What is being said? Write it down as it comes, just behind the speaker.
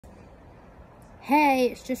Hey,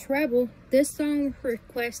 it's just Rebel. This song was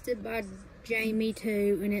requested by Jamie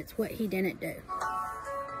too, and it's What He Didn't Do.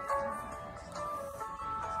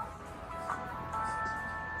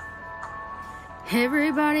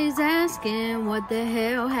 Everybody's asking what the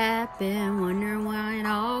hell happened, wondering why it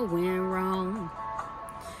all went wrong.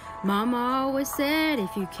 Mama always said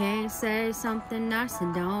if you can't say something nice,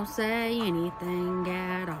 then don't say anything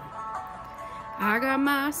at all. I got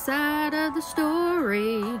my side of the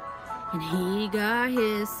story, and he got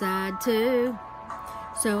his side too.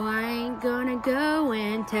 So I ain't gonna go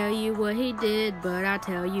and tell you what he did, but I'll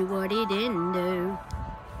tell you what he didn't do.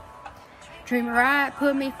 Treat me right,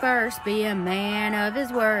 put me first, be a man of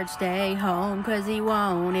his word, stay home 'cause he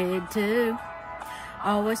wanted to.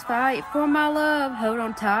 Always fight for my love, hold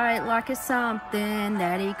on tight like it's something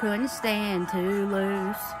that he couldn't stand to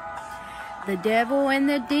lose. The devil in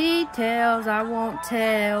the details, I won't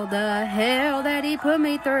tell the hell that he put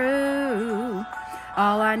me through.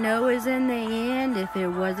 All I know is in the end, if it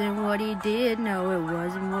wasn't what he did, no, it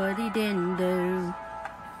wasn't what he didn't do.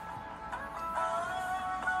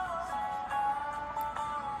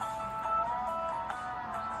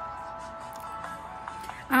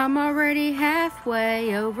 I'm already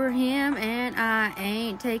halfway over him, and I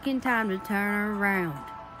ain't taking time to turn around.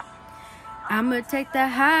 I'ma take the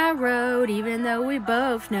high road, even though we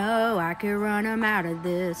both know I could run him out of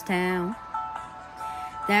this town.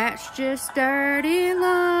 That's just dirty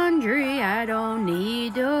laundry, I don't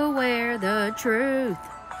need to wear the truth.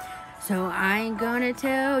 So I ain't gonna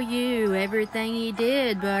tell you everything he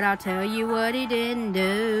did, but I'll tell you what he didn't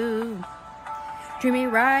do. Treat me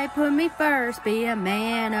right, put me first, be a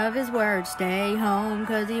man of his word, stay home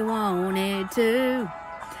 'cause he wanted to.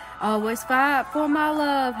 Always fight for my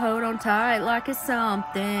love, hold on tight like it's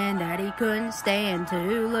something that he couldn't stand to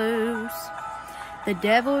lose. The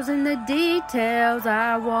devil's in the details,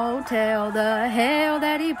 I won't tell the hell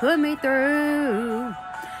that he put me through.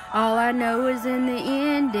 All I know is in the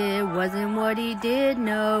end, it wasn't what he did,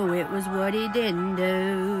 no, it was what he didn't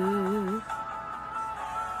do.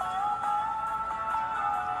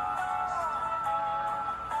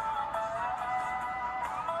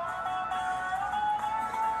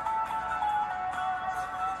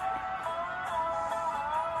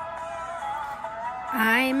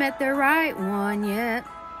 I ain't met the right one yet,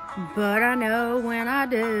 but I know when I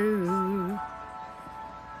do.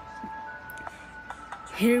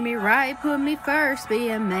 Hear me right, put me first, be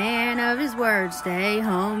a man of his word, stay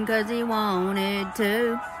home 'cause he wanted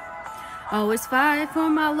to. Always fight for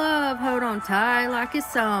my love, hold on tight like it's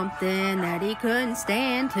something that he couldn't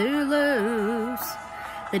stand to lose.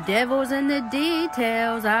 The devil's in the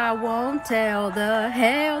details, I won't tell the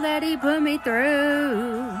hell that he put me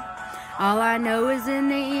through. All I know is in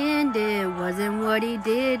the end, it wasn't what he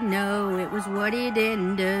did, no, it was what he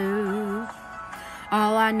didn't do.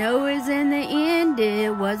 All I know is in the end,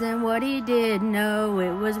 it wasn't what he did, no,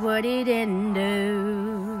 it was what he didn't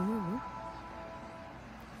do.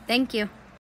 Thank you.